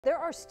There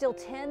are still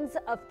tens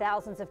of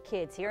thousands of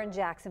kids here in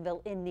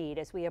Jacksonville in need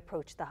as we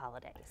approach the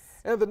holidays.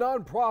 And the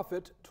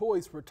nonprofit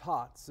Toys for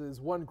Tots is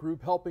one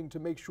group helping to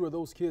make sure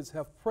those kids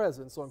have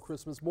presents on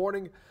Christmas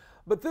morning.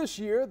 But this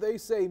year, they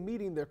say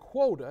meeting their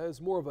quota is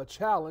more of a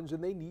challenge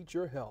and they need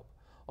your help.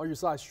 On your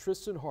side's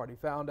Tristan Hardy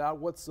found out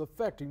what's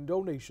affecting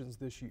donations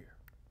this year.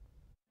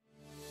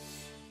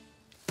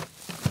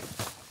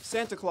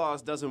 Santa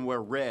Claus doesn't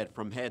wear red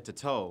from head to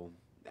toe.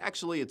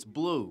 Actually, it's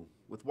blue,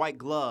 with white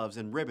gloves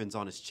and ribbons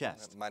on his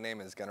chest. My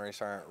name is Gunnery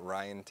Sergeant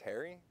Ryan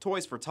Terry.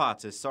 Toys for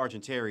Tots is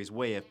Sergeant Terry's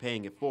way of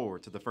paying it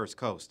forward to the First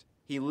Coast.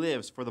 He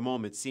lives for the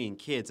moment seeing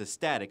kids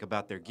ecstatic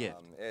about their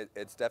gift.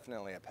 It's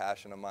definitely a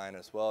passion of mine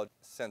as well,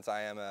 since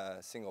I am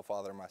a single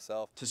father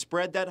myself. To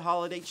spread that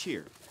holiday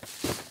cheer,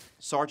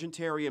 Sergeant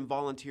Terry and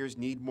volunteers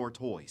need more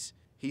toys.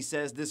 He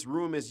says this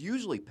room is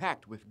usually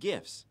packed with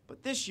gifts,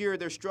 but this year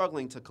they're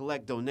struggling to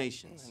collect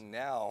donations.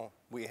 Now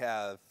we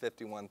have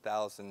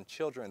 51,000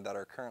 children that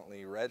are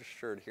currently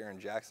registered here in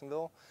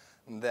Jacksonville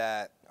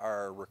that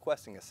are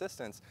requesting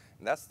assistance,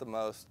 and that's the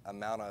most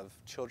amount of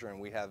children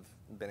we have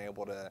been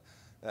able to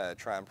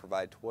try and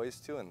provide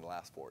toys to in the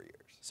last 4 years.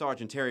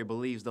 Sergeant Terry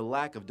believes the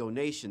lack of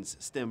donations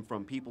stem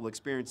from people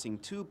experiencing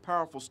two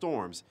powerful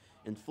storms,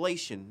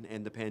 inflation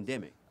and the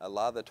pandemic. A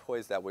lot of the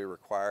toys that we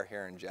require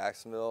here in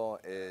Jacksonville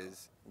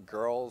is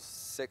girls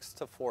 6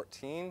 to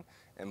 14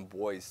 and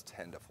boys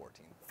 10 to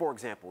 14. For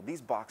example,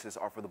 these boxes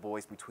are for the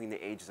boys between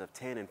the ages of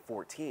 10 and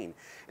 14,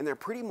 and they're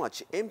pretty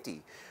much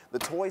empty. The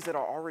toys that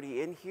are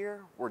already in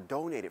here were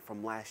donated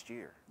from last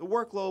year. The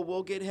workload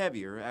will get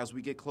heavier as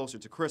we get closer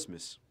to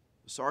Christmas.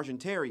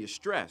 Sergeant Terry is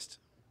stressed,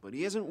 but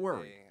he isn't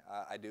worried.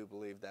 I do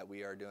believe that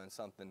we are doing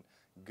something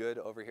good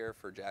over here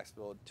for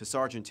Jacksonville. To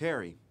Sergeant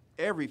Terry,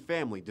 every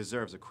family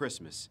deserves a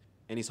Christmas,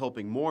 and he's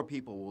hoping more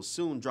people will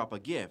soon drop a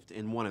gift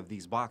in one of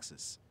these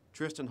boxes.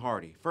 Tristan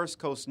Hardy, First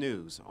Coast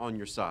News, on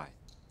your side.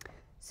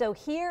 So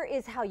here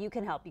is how you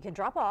can help. You can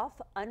drop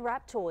off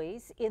unwrapped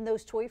toys in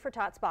those Toy for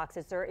Tots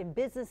boxes. They're in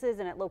businesses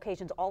and at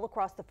locations all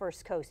across the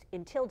First Coast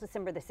until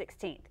December the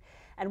 16th.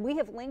 And we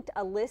have linked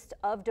a list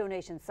of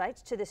donation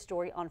sites to this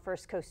story on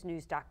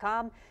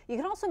firstcoastnews.com. You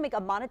can also make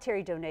a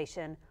monetary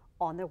donation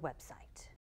on their website.